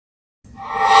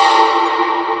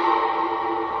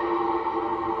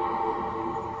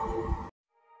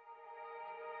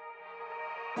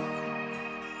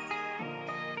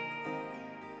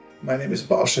My name is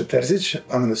Balša Terzić.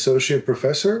 I'm an associate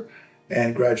professor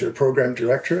and graduate program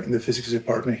director in the physics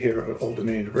department here at Old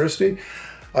Dominion University.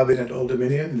 I've been at Old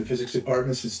Dominion in the physics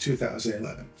department since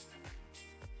 2011.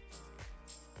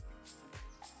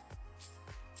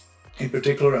 In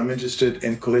particular, I'm interested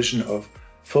in collision of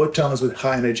photons with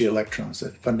high-energy electrons,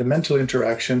 that fundamental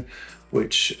interaction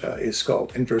which is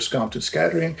called inverse Compton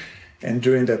scattering. And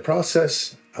during that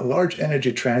process, a large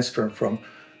energy transfer from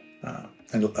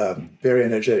a very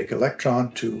energetic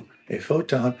electron to a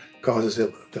photon causes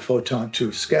the photon to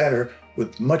scatter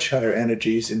with much higher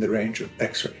energies in the range of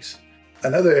X-rays.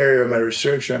 Another area of my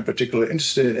research I'm particularly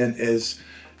interested in is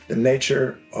the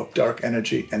nature of dark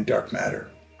energy and dark matter.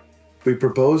 We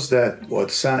propose that what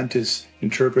scientists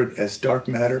interpret as dark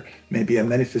matter may be a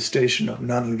manifestation of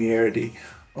nonlinearity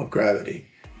of gravity.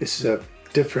 This is a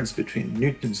difference between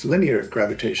Newton's linear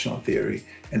gravitational theory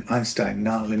and Einstein's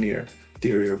nonlinear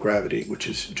theory of gravity, which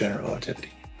is general relativity.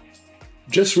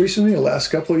 Just recently, the last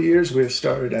couple of years, we have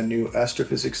started a new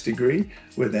astrophysics degree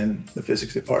within the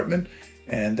physics department,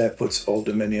 and that puts Old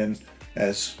Dominion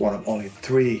as one of only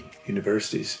 3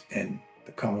 universities in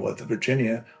the Commonwealth of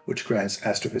Virginia which grants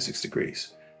astrophysics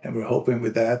degrees. And we're hoping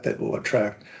with that will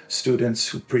attract students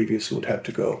who previously would have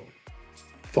to go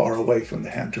far away from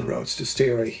the Hampton Roads to stay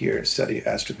right here and study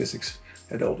astrophysics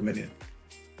at Old Dominion.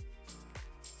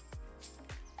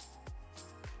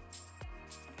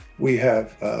 We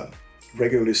have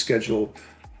regularly scheduled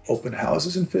open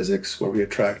houses in physics where we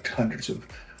attract hundreds of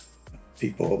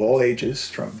people of all ages,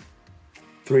 from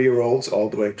 3-year-olds all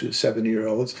the way to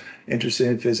 70-year-olds interested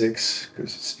in physics,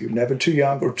 because you're never too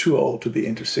young or too old to be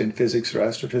interested in physics or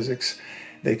astrophysics.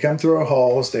 They come through our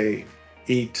halls, they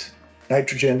eat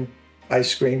nitrogen,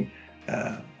 ice cream,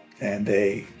 and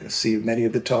they see many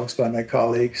of the talks by my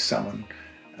colleagues, some on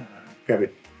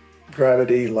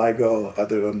gravity, LIGO,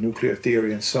 other on nuclear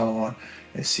theory, and so on.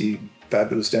 They see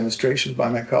fabulous demonstrations by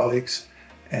my colleagues,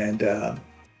 and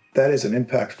that is an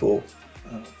impactful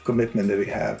commitment that we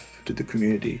have to the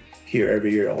community here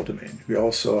every year at Old Dominion. We're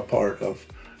also a part of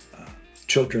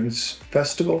Children's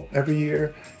Festival every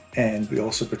year, and we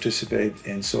also participate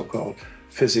in so-called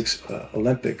Physics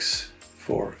Olympics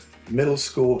for middle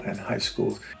school and high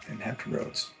school in Hampton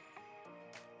Roads.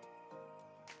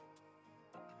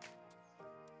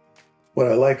 What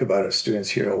I like about our students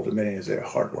here at Old Dominion is they're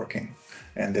hardworking,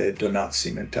 and they do not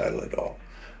seem entitled at all.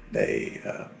 They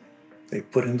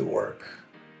put in the work,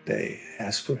 they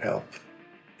ask for help,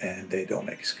 and they don't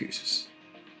make excuses.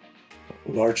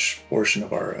 A large portion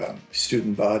of our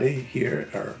student body here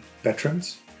are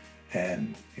veterans,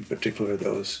 and in particular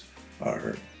those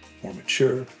are more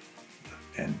mature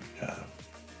and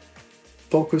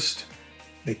focused.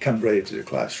 They come ready to the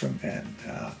classroom, and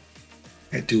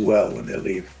they do well when they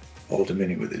leave Old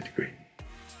Dominion with a degree.